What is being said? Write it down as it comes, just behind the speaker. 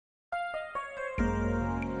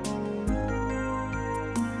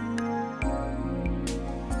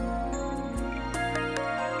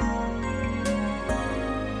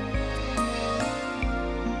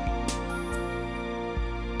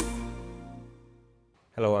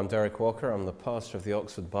Hello, I'm Derek Walker. I'm the pastor of the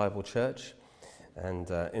Oxford Bible Church.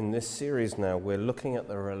 And in this series now, we're looking at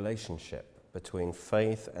the relationship between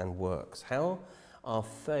faith and works. How our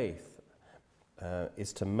faith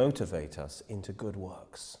is to motivate us into good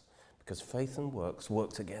works. Because faith and works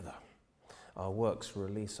work together. Our works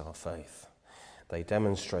release our faith. They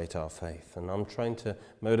demonstrate our faith. And I'm trying to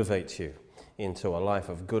motivate you into a life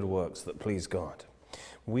of good works that please God.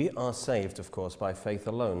 We are saved, of course, by faith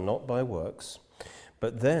alone, not by works.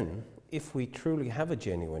 But then, if we truly have a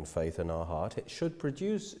genuine faith in our heart, it should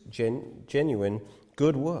produce genuine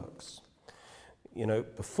good works. You know,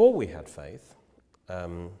 before we had faith,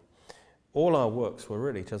 all our works were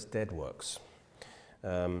really just dead works.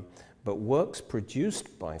 But works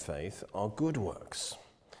produced by faith are good works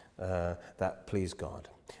that please God.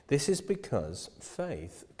 This is because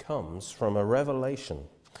faith comes from a revelation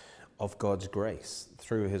of God's grace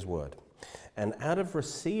through His Word. And out of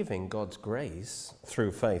receiving God's grace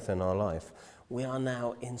through faith in our life, we are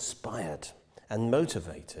now inspired and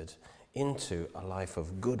motivated into a life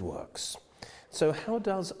of good works. So how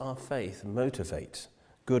does our faith motivate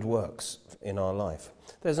good works in our life?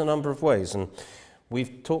 There's a number of ways, and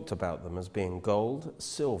we've talked about them as being gold,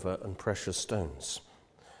 silver, and precious stones.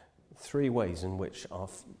 3 ways in which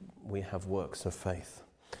we have works of faith.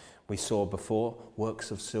 We saw before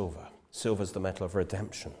works of silver. Silver's the metal of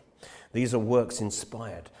redemption. These are works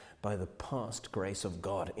inspired by the past grace of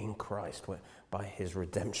God in Christ, by His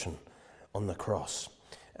redemption on the cross.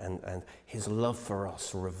 And His love for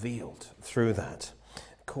us revealed through that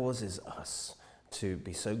causes us to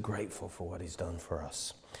be so grateful for what He's done for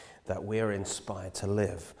us, that we are inspired to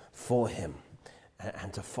live for Him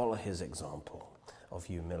and to follow His example of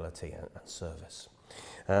humility and service.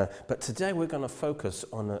 But today we're going to focus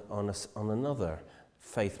on another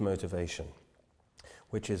faith motivation,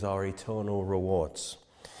 which is our eternal rewards.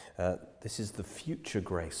 This is the future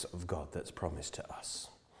grace of God that's promised to us.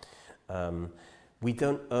 We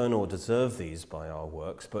don't earn or deserve these by our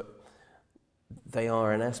works, but they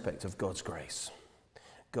are an aspect of God's grace.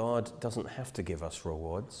 God doesn't have to give us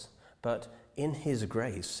rewards, but in His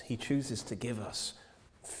grace, He chooses to give us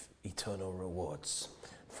eternal rewards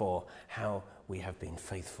for how we have been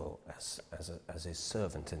faithful as His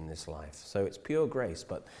servant in this life. So it's pure grace,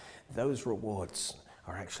 but those rewards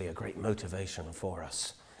are actually a great motivation for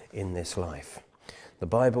us in this life. The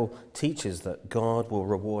Bible teaches that God will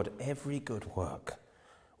reward every good work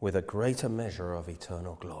with a greater measure of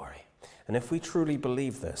eternal glory. And if we truly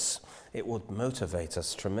believe this, it will motivate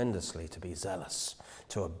us tremendously to be zealous,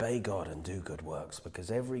 to obey God and do good works, because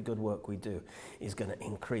every good work we do is going to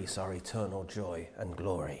increase our eternal joy and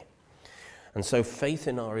glory. And so faith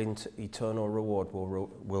in our eternal reward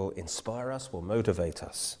will inspire us, will motivate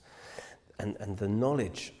us. And the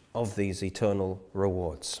knowledge of these eternal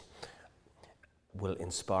rewards will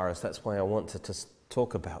inspire us. That's why I wanted to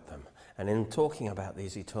talk about them. And in talking about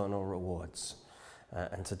these eternal rewards,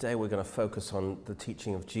 and today we're going to focus on the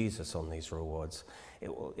teaching of Jesus on these rewards, it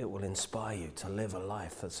will inspire you to live a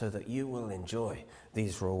life so that you will enjoy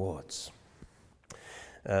these rewards.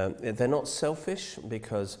 They're not selfish,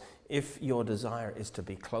 because if your desire is to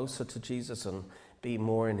be closer to Jesus and be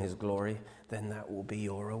more in His glory, then that will be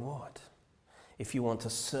your reward. If you want to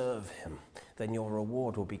serve Him, then your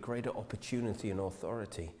reward will be greater opportunity and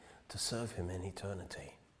authority to serve Him in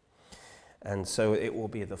eternity. And so it will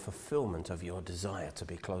be the fulfillment of your desire to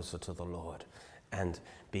be closer to the Lord and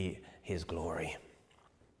be His glory.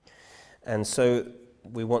 And so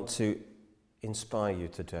we want to inspire you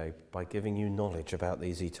today by giving you knowledge about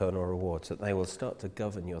these eternal rewards, that they will start to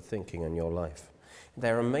govern your thinking and your life.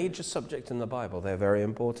 They're a major subject in the Bible. They're very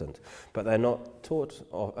important, but they're not taught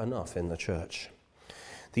enough in the church.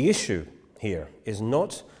 The issue here is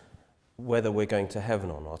not whether we're going to heaven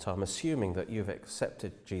or not. I'm assuming that you've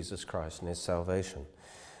accepted Jesus Christ and His salvation.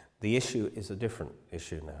 The issue is a different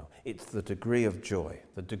issue now. It's the degree of joy,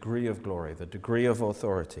 the degree of glory, the degree of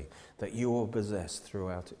authority that you will possess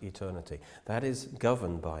throughout eternity. That is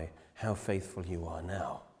governed by how faithful you are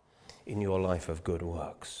now in your life of good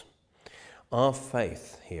works. Our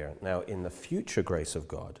faith here, now in the future grace of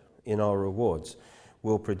God, in our rewards,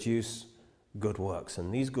 will produce good works.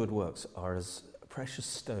 And these good works are as precious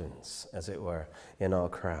stones, as it were, in our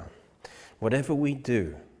crown. Whatever we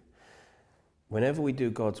do, whenever we do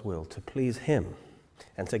God's will to please Him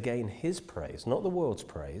and to gain His praise, not the world's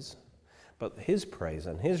praise, but His praise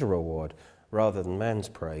and His reward rather than man's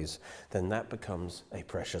praise, then that becomes a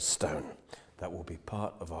precious stone that will be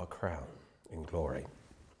part of our crown in glory.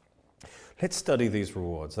 Let's study these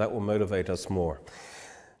rewards. That will motivate us more.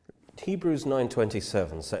 Hebrews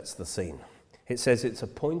 9:27 sets the scene. It says it's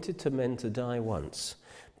appointed to men to die once,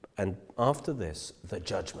 And after this, the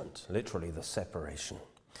judgment, literally the separation.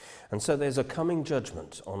 And so there's a coming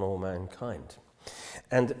judgment on all mankind.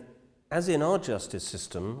 And as in our justice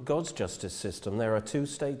system, God's justice system, there are two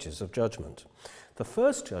stages of judgment. The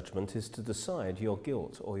first judgment is to decide your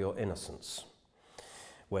guilt or your innocence,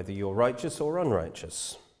 whether you're righteous or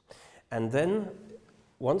unrighteous. And then,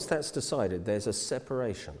 once that's decided, there's a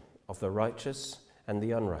separation of the righteous and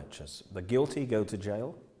the unrighteous. The guilty go to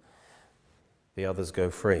jail, the others go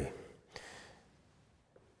free.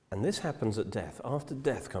 And this happens at death. After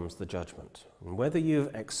death comes the judgment. And whether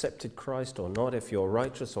you've accepted Christ or not, if you're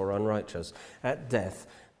righteous or unrighteous, at death,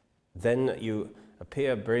 then you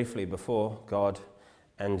appear briefly before God,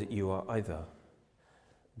 and you are either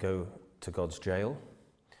go to God's jail,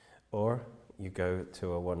 or you go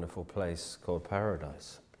to a wonderful place called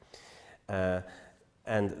paradise. And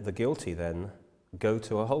the guilty then go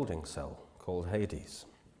to a holding cell called Hades.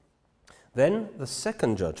 Then the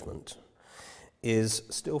second judgment is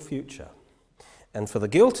still future. And for the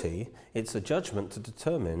guilty, it's a judgment to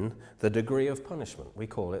determine the degree of punishment. We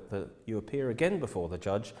call it that you appear again before the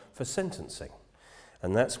judge for sentencing.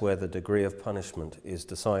 And that's where the degree of punishment is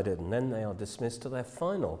decided. And then they are dismissed to their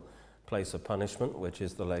final place of punishment, which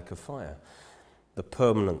is the lake of fire, the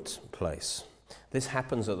permanent place. This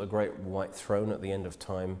happens at the great white throne at the end of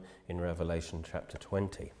time in Revelation chapter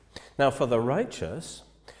 20. Now, for the righteous,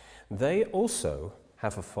 they also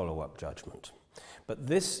have a follow-up judgment. But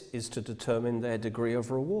this is to determine their degree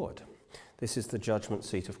of reward. This is the judgment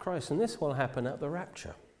seat of Christ, and this will happen at the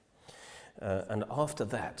rapture. And after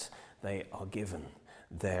that, they are given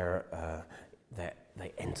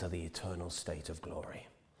they enter the eternal state of glory.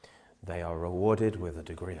 They are rewarded with a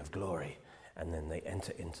degree of glory, and then they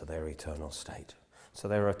enter into their eternal state. So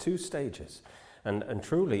there are two stages. And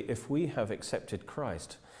truly, if we have accepted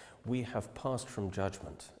Christ, we have passed from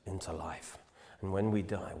judgment into life. And when we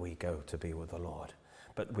die, we go to be with the Lord.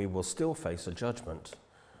 But we will still face a judgment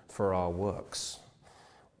for our works.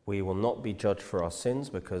 We will not be judged for our sins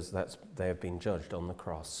because they have been judged on the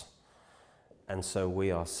cross. And so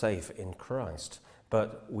we are safe in Christ.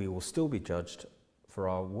 But we will still be judged for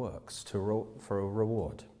our works, for a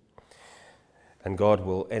reward. And God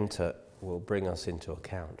will bring us into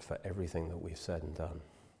account for everything that we've said and done.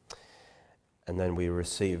 And then we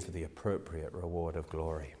receive the appropriate reward of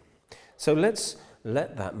glory. So let's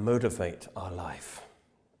let that motivate our life.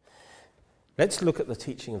 Let's look at the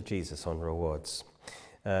teaching of Jesus on rewards.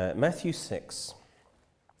 Matthew 6,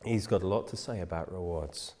 he's got a lot to say about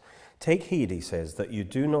rewards. Take heed, he says, that you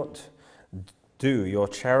do not do your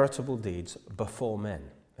charitable deeds before men.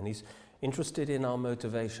 And he's interested in our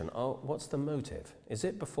motivation. What's the motive? Is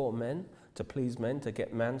it before men, to please men, to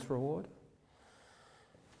get man's reward?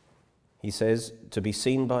 He says, to be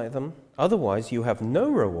seen by them. Otherwise, you have no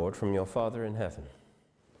reward from your Father in heaven.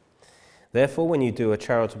 Therefore, when you do a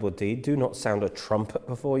charitable deed, do not sound a trumpet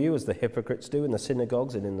before you, as the hypocrites do in the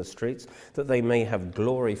synagogues and in the streets, that they may have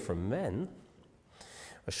glory from men.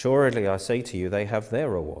 Assuredly, I say to you, they have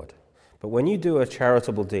their reward. But when you do a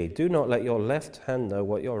charitable deed, do not let your left hand know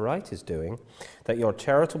what your right is doing, that your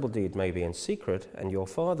charitable deed may be in secret, and your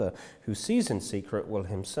Father, who sees in secret, will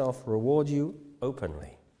himself reward you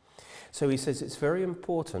openly. So he says it's very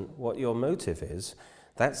important what your motive is.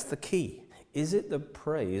 That's the key. Is it the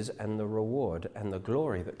praise and the reward and the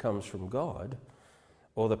glory that comes from God,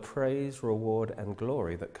 or the praise, reward, and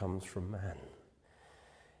glory that comes from man?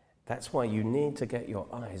 That's why you need to get your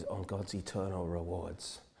eyes on God's eternal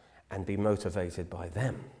rewards and be motivated by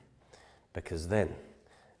them, because then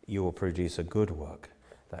you will produce a good work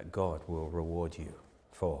that God will reward you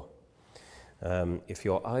for. If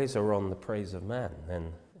your eyes are on the praise of man,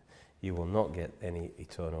 then you will not get any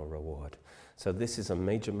eternal reward. So this is a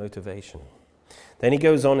major motivation. Then he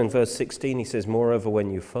goes on in verse 16, he says, moreover, when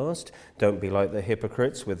you fast, don't be like the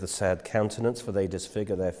hypocrites with the sad countenance, for they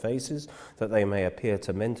disfigure their faces, that they may appear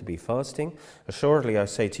to men to be fasting. Assuredly, I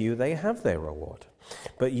say to you, they have their reward.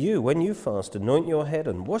 But you, when you fast, anoint your head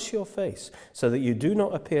and wash your face, so that you do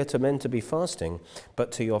not appear to men to be fasting,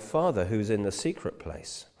 but to your Father who's in the secret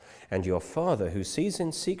place. And your Father who sees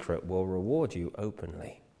in secret will reward you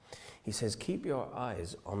openly. He says, keep your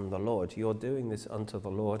eyes on the Lord. You're doing this unto the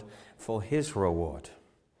Lord for his reward.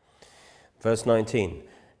 Verse 19,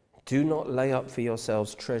 do not lay up for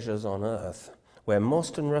yourselves treasures on earth, where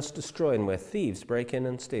moth and rust destroy and where thieves break in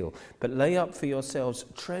and steal. But lay up for yourselves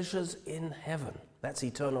treasures in heaven. That's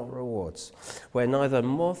eternal rewards, where neither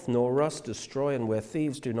moth nor rust destroy and where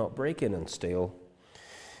thieves do not break in and steal.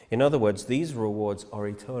 In other words, these rewards are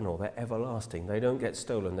eternal. They're everlasting. They don't get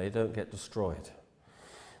stolen. They don't get destroyed.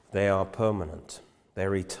 They are permanent.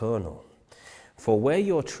 They're eternal. For where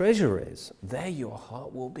your treasure is, there your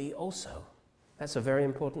heart will be also. That's a very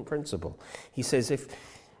important principle. He says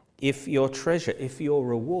if your treasure, if your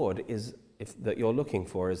reward that you're looking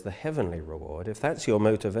for is the heavenly reward, if that's your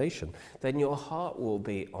motivation, then your heart will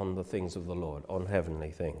be on the things of the Lord, on heavenly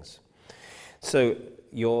things. So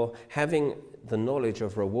your having the knowledge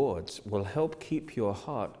of rewards will help keep your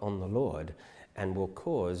heart on the Lord and will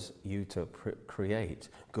cause you to create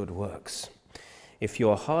good works. If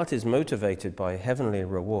your heart is motivated by heavenly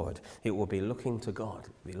reward, it will be looking to God,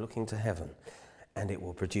 be looking to heaven, and it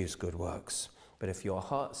will produce good works. But if your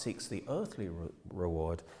heart seeks the earthly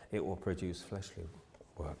reward, it will produce fleshly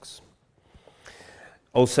works.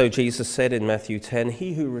 Also, Jesus said in Matthew 10,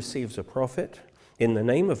 he who receives a prophet in the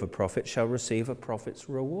name of a prophet shall receive a prophet's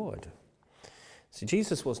reward. So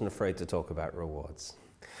Jesus wasn't afraid to talk about rewards.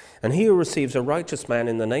 And he who receives a righteous man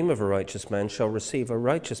in the name of a righteous man shall receive a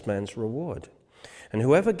righteous man's reward. And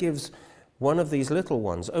whoever gives one of these little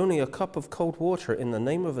ones only a cup of cold water in the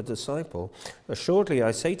name of a disciple, assuredly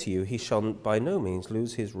I say to you, he shall by no means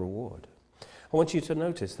lose his reward. I want you to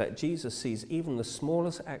notice that Jesus sees even the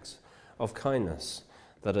smallest acts of kindness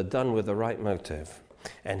that are done with the right motive,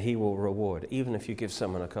 and he will reward. Even if you give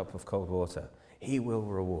someone a cup of cold water, he will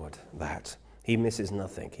reward that. He misses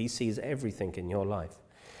nothing. He sees everything in your life.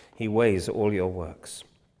 He weighs all your works,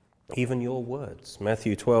 even your words.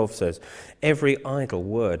 Matthew 12 says, every idle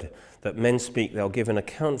word that men speak they'll give an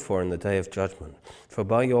account for in the day of judgment. For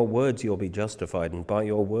by your words you'll be justified, and by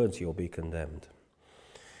your words you'll be condemned.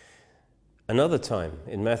 Another time,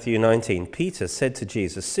 in Matthew 19, Peter said to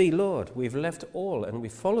Jesus, see, Lord, we've left all and we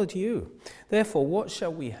followed you. Therefore, what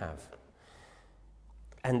shall we have?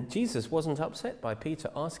 And Jesus wasn't upset by Peter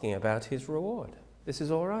asking about his reward. This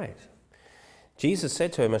is all right. Jesus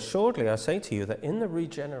said to him, assuredly I say to you that in the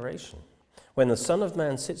regeneration, when the Son of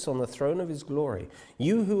Man sits on the throne of his glory,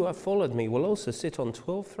 you who have followed me will also sit on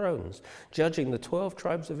 12 thrones, judging the 12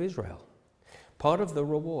 tribes of Israel. Part of the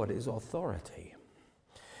reward is authority.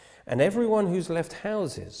 And everyone who's left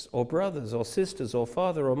houses, or brothers, or sisters, or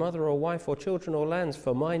father, or mother, or wife, or children, or lands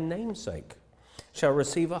for my name's sake shall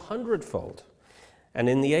receive 100-fold, and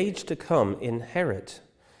in the age to come inherit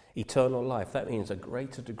eternal life. That means a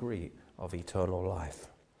greater degree of eternal life.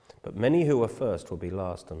 But many who are first will be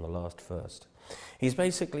last, and the last first. He's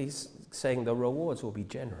basically saying the rewards will be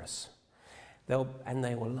generous, and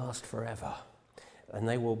they will last forever, and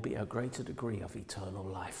they will be a greater degree of eternal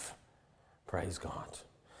life. Praise God.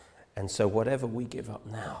 And so whatever we give up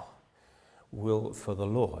now will, for the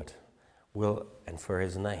Lord, and for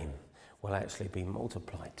his name, will actually be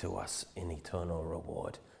multiplied to us in eternal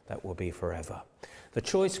reward that will be forever. The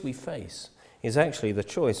choice we face is actually the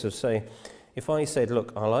choice of, say, if I said,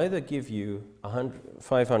 look, I'll either give you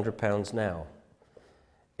 £500 now,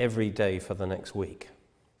 every day for the next week,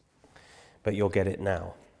 but you'll get it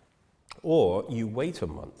now. Or you wait a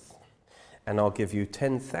month, and I'll give you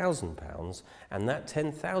 £10,000, and that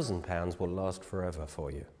 £10,000 will last forever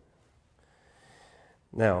for you.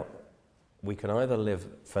 Now, we can either live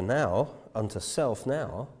for now, unto self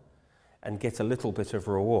now, and get a little bit of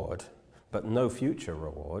reward, but no future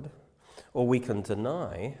reward, or we can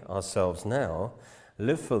deny ourselves now,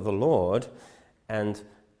 live for the Lord, and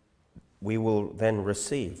we will then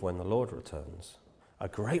receive, when the Lord returns, a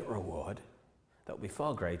great reward that will be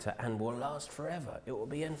far greater and will last forever. It will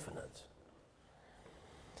be infinite.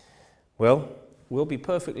 Well, we'll be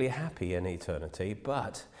perfectly happy in eternity,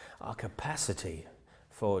 but our capacity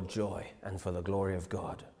for joy and for the glory of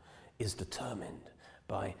God is determined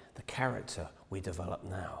by the character we develop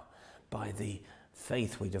now, by the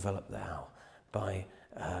faith we develop now, by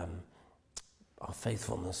our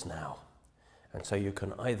faithfulness now. And so you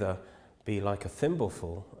can either be like a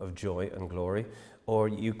thimbleful of joy and glory, or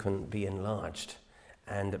you can be enlarged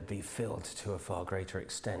and be filled to a far greater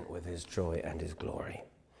extent with his joy and his glory.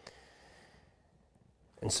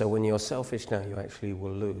 And so when you're selfish now, you actually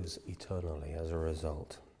will lose eternally as a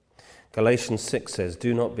result. Galatians 6 says,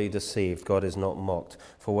 do not be deceived, God is not mocked,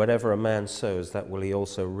 for whatever a man sows, that will he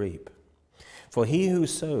also reap. For he who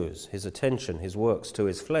sows his attention, his works to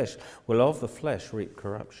his flesh, will of the flesh reap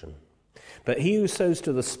corruption. But he who sows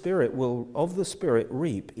to the Spirit will of the Spirit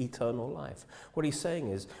reap eternal life. What he's saying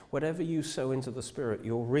is, whatever you sow into the Spirit,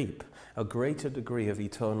 you'll reap a greater degree of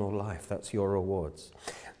eternal life. That's your rewards.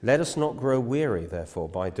 Let us not grow weary, therefore,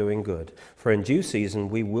 by doing good, for in due season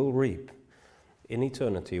we will reap. In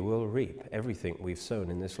eternity we'll reap everything we've sown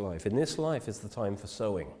in this life. In this life is the time for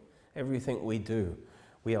sowing. Everything we do,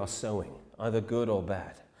 we are sowing, either good or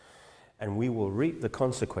bad. And we will reap the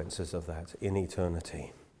consequences of that in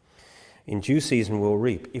eternity. In due season we'll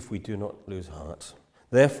reap if we do not lose heart.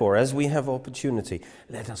 Therefore, as we have opportunity,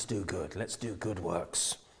 let us do good. Let's do good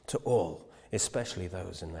works to all, especially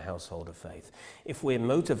those in the household of faith. If we're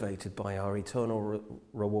motivated by our eternal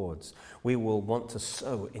rewards, we will want to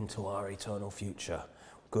sow into our eternal future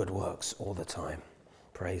good works all the time.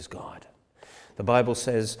 Praise God. The Bible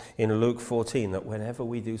says in Luke 14 that whenever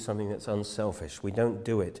we do something that's unselfish, we don't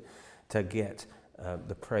do it to get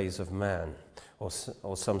the praise of man or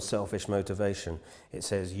some selfish motivation. It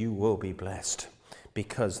says you will be blessed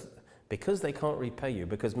because they can't repay you,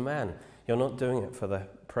 because man, you're not doing it for the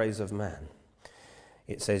praise of man.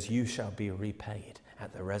 It says you shall be repaid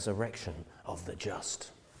at the resurrection of the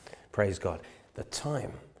just. Praise God. The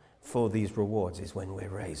time for these rewards is when we're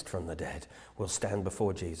raised from the dead. We'll stand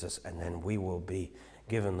before Jesus, and then we will be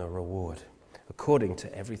given the reward according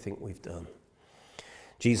to everything we've done.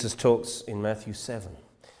 Jesus talks in Matthew 7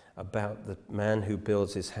 about the man who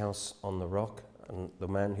builds his house on the rock and the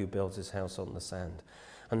man who builds his house on the sand.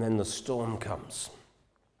 And then the storm comes.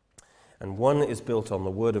 And one is built on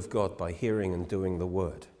the word of God by hearing and doing the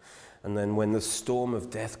word. And then when the storm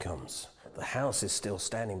of death comes, the house is still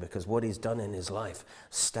standing because what he's done in his life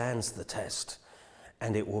stands the test,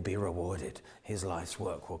 and it will be rewarded. His life's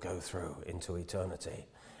work will go through into eternity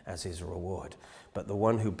as his reward. But the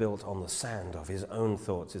one who built on the sand of his own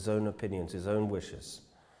thoughts, his own opinions, his own wishes,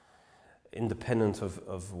 independent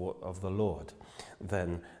of the Lord,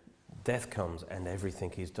 then death comes and everything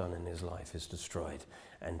he's done in his life is destroyed,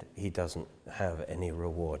 and he doesn't have any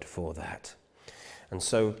reward for that. And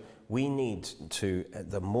so we need to,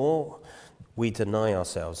 the more we deny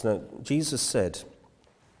ourselves. Now, Jesus said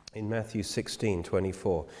in Matthew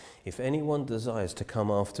 16:24, if anyone desires to come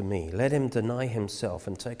after me, let him deny himself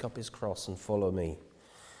and take up his cross and follow me.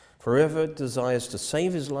 For whoever desires to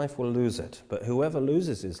save his life will lose it, but whoever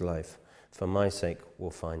loses his life for my sake will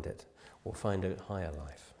find it, will find a higher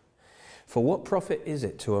life. For what profit is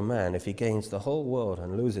it to a man if he gains the whole world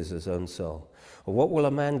and loses his own soul? Or what will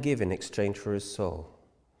a man give in exchange for his soul?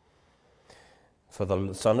 For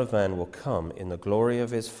the Son of Man will come in the glory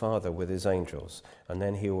of his Father with his angels, and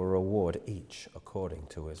then he will reward each according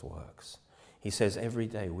to his works. He says every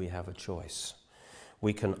day we have a choice.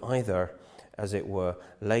 We can either, as it were,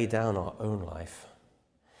 lay down our own life,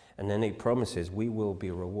 and then he promises we will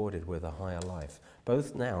be rewarded with a higher life,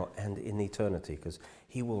 both now and in eternity, because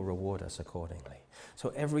he will reward us accordingly.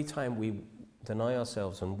 So every time we deny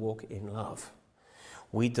ourselves and walk in love,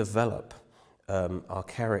 we develop our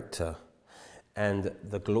character, and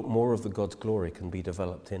more of the God's glory can be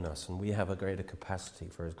developed in us, and we have a greater capacity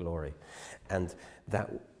for his glory, and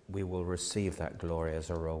that we will receive that glory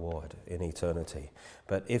as a reward in eternity.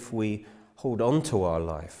 But if we hold on to our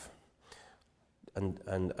life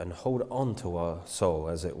and hold on to our soul,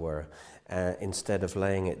 as it were, instead of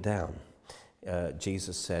laying it down,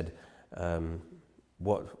 Jesus said,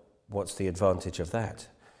 what's the advantage of that?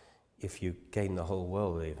 If you gain the whole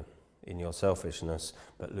world even in your selfishness,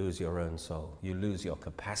 but lose your own soul, you lose your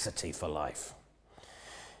capacity for life.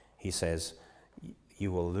 He says,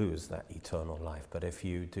 you will lose that eternal life, but if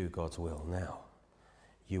you do God's will now,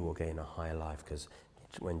 you will gain a higher life, because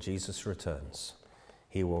when Jesus returns,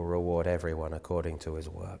 he will reward everyone according to his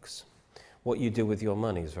works. What you do with your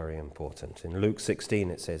money is very important. In Luke 16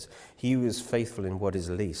 it says, he who is faithful in what is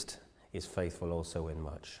least is faithful also in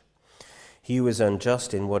much. He who is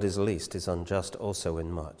unjust in what is least is unjust also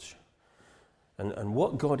in much. And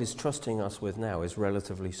what God is trusting us with now is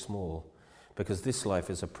relatively small, because this life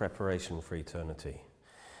is a preparation for eternity.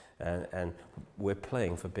 And we're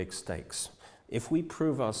playing for big stakes. If we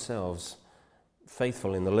prove ourselves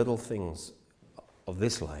faithful in the little things of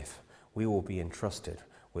this life, we will be entrusted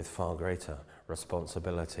with far greater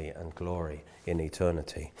responsibility and glory in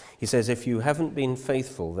eternity. He says, if you haven't been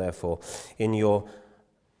faithful, therefore, in your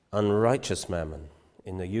unrighteous mammon,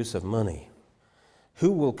 in the use of money,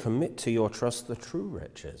 who will commit to your trust the true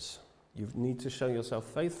riches? You need to show yourself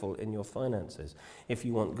faithful in your finances if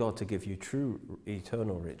you want God to give you true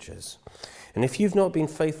eternal riches. And if you've not been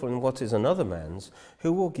faithful in what is another man's,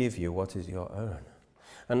 who will give you what is your own?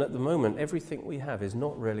 And at the moment, everything we have is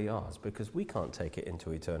not really ours, because we can't take it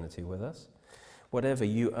into eternity with us. Whatever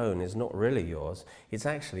you own is not really yours. It's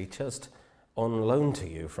actually just on loan to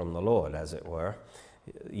you from the Lord, as it were.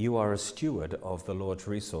 You are a steward of the Lord's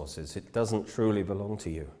resources. It doesn't truly belong to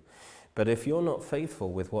you. But if you're not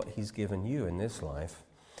faithful with what he's given you in this life,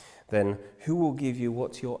 then who will give you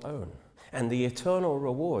what's your own? And the eternal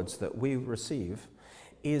rewards that we receive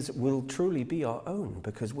will truly be our own,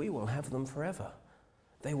 because we will have them forever.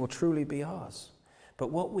 They will truly be ours. But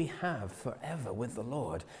what we have forever with the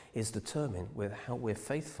Lord is determined with how we're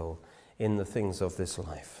faithful in the things of this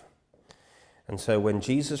life. And so when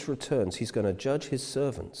Jesus returns, he's going to judge his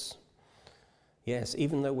servants. Yes,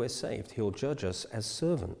 even though we're saved, he'll judge us as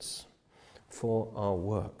servants for our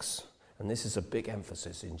works. And this is a big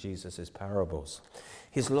emphasis in Jesus' parables.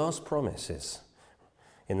 His last promise is,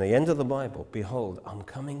 in the end of the Bible, behold, I'm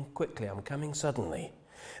coming quickly, I'm coming suddenly,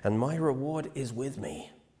 and my reward is with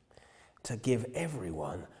me to give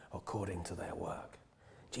everyone according to their work.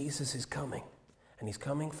 Jesus is coming, and he's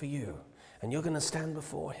coming for you, and you're going to stand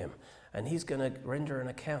before him, and he's going to render an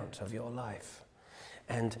account of your life,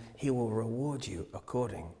 and he will reward you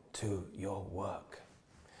according to your work.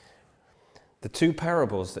 The two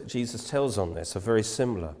parables that Jesus tells on this are very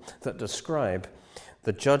similar, that describe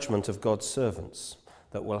the judgment of God's servants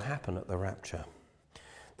that will happen at the rapture.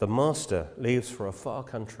 The master leaves for a far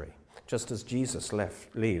country, just as Jesus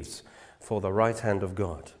leaves for the right hand of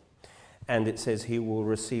God. And it says he will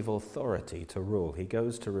receive authority to rule. He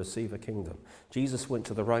goes to receive a kingdom. Jesus went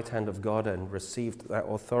to the right hand of God and received that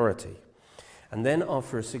authority. And then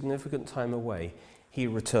after a significant time away, he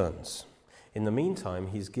returns. In the meantime,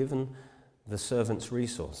 he's given the servants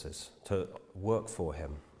resources to work for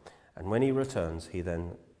him. And when he returns, he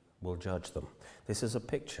then will judge them. This is a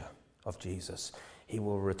picture of Jesus. He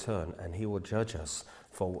will return and he will judge us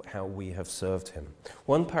for how we have served him.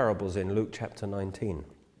 One parable is in Luke chapter 19.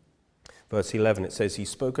 Verse 11, it says, he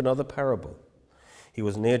spoke another parable. He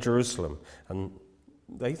was near Jerusalem, and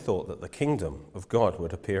they thought that the kingdom of God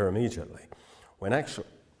would appear immediately, when actually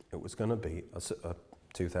it was going to be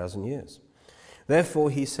 2,000 years. Therefore,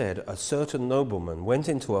 he said, a certain nobleman went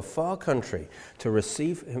into a far country to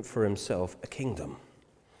receive for himself a kingdom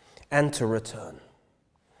and to return.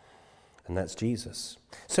 And that's Jesus.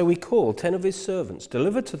 So he called 10 of his servants,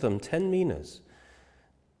 delivered to them 10 minas,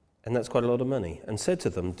 and that's quite a lot of money, and said to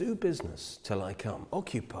them, do business till I come.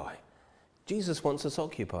 Occupy. Jesus wants us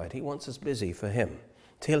occupied. He wants us busy for him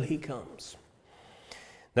till he comes.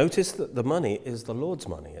 Notice that the money is the Lord's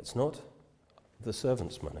money. It's not the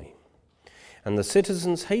servant's money. And the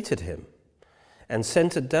citizens hated him and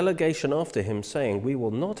sent a delegation after him, saying, we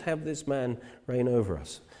will not have this man reign over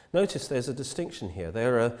us. Notice there's a distinction here.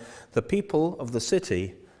 There are the people of the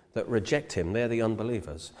city that reject him. They're the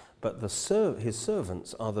unbelievers. But his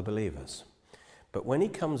servants are the believers. But when he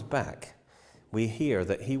comes back, we hear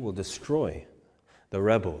that he will destroy the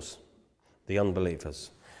rebels, the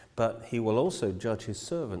unbelievers. But he will also judge his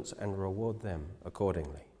servants and reward them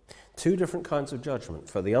accordingly. Two different kinds of judgment,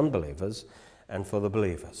 for the unbelievers and for the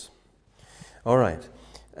believers. All right.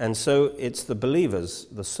 And so it's the believers,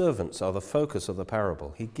 the servants, are the focus of the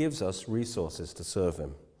parable. He gives us resources to serve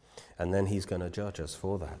him, and then he's going to judge us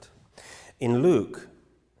for that. In Luke,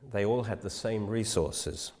 they all had the same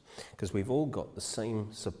resources, because we've all got the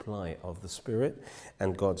same supply of the Spirit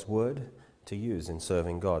and God's Word to use in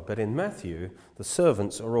serving God. But in Matthew, the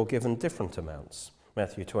servants are all given different amounts,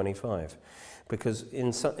 Matthew 25, because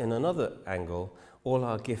in another angle, all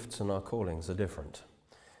our gifts and our callings are different.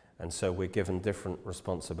 And so we're given different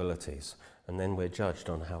responsibilities, and then we're judged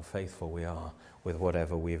on how faithful we are with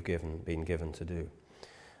whatever we've been given to do.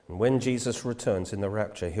 And when Jesus returns in the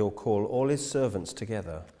rapture, he'll call all his servants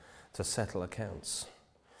together to settle accounts.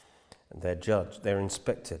 And they're judged, they're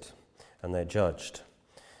inspected, and they're judged.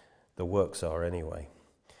 The works are anyway.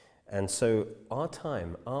 And so our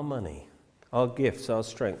time, our money, our gifts, our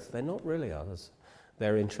strength, they're not really ours.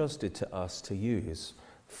 They're entrusted to us to use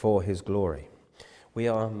for his glory. We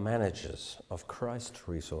are managers of Christ's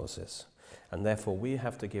resources, and therefore we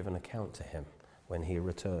have to give an account to him when he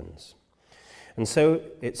returns. And so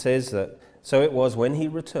it says that, so it was when he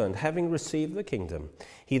returned, having received the kingdom,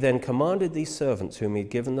 he then commanded these servants whom he'd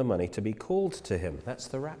given the money to be called to him. That's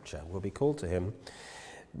the rapture. We'll be called to him,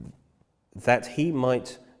 that he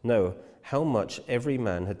might know how much every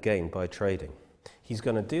man had gained by trading. He's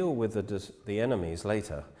going to deal with the enemies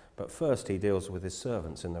later, but first he deals with his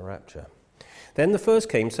servants in the rapture. Then the first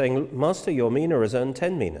came, saying, Master, your mina has earned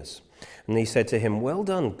 10 minas. And he said to him, well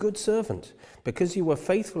done, good servant. Because you were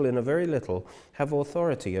faithful in a very little, have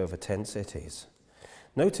authority over 10 cities.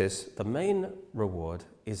 Notice, the main reward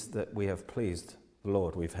is that we have pleased the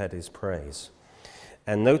Lord. We've had his praise.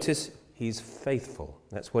 And notice, he's faithful.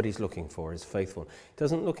 That's what he's looking for, is faithful. He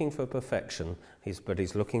doesn't looking for perfection, but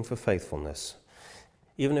he's looking for faithfulness.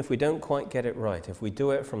 Even if we don't quite get it right, if we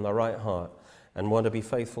do it from the right heart and want to be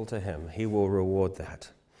faithful to him, he will reward that.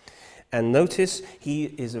 And notice, he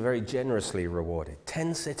is very generously rewarded.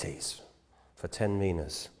 10 cities for 10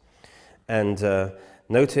 minas. And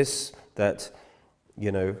notice that,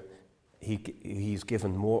 he's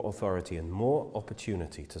given more authority and more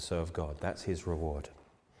opportunity to serve God. That's his reward.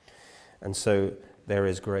 And so there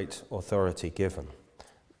is great authority given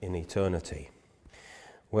in eternity.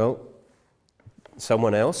 Well,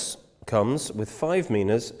 Someone else comes with 5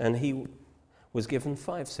 minas and he was given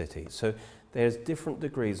 5 cities. So there's different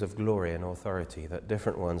degrees of glory and authority that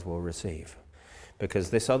different ones will receive, because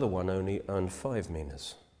this other one only earned 5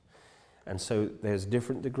 minas. And so there's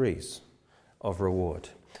different degrees of reward.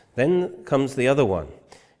 Then comes the other one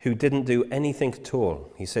who didn't do anything at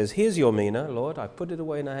all. He says, here's your mina, Lord, I put it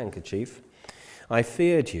away in a handkerchief. I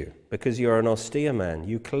feared you because you're an austere man.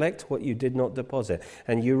 You collect what you did not deposit,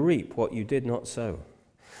 and you reap what you did not sow.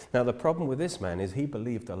 Now the problem with this man is he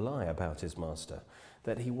believed a lie about his master,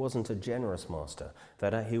 that he wasn't a generous master,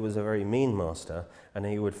 that he was a very mean master, and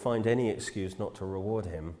he would find any excuse not to reward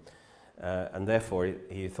him. And therefore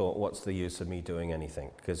he thought, what's the use of me doing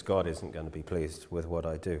anything? Because God isn't going to be pleased with what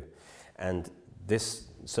I do. And this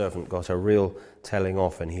servant got a real telling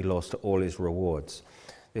off, and he lost all his rewards.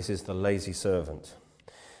 This is the lazy servant.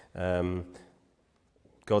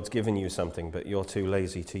 God's given you something, but you're too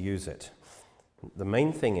lazy to use it. The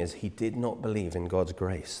main thing is he did not believe in God's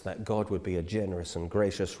grace, that God would be a generous and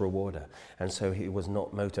gracious rewarder, and so he was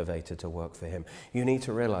not motivated to work for him. You need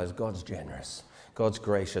to realize God's generous, God's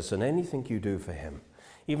gracious, and anything you do for him,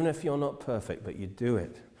 even if you're not perfect, but you do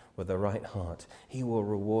it with the right heart, he will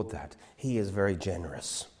reward that. He is very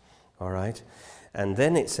generous. All right? And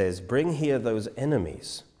then it says, bring here those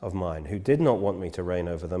enemies of mine who did not want me to reign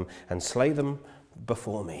over them, and slay them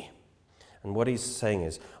before me. And what he's saying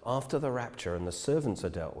is, after the rapture and the servants are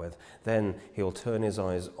dealt with, then he'll turn his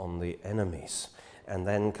eyes on the enemies. And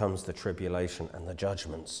then comes the tribulation and the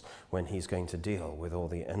judgments, when he's going to deal with all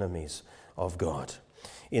the enemies of God.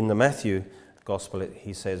 In the Matthew Gospel,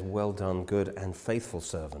 he says, well done, good and faithful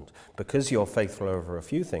servant. Because you're faithful over a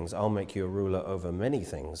few things, I'll make you a ruler over many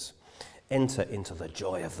things. Enter into the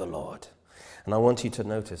joy of the Lord. And I want you to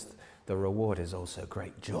notice the reward is also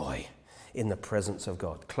great joy in the presence of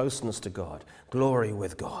God, closeness to God, glory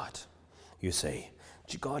with God. You see,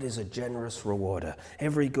 God is a generous rewarder.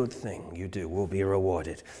 Every good thing you do will be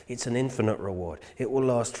rewarded. It's an infinite reward. It will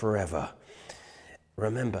last forever.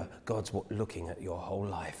 Remember, God's looking at your whole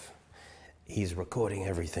life. He's recording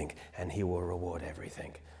everything, and he will reward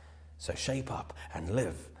everything. So shape up and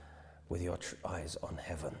live with your eyes on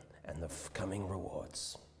heaven and the coming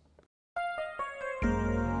rewards.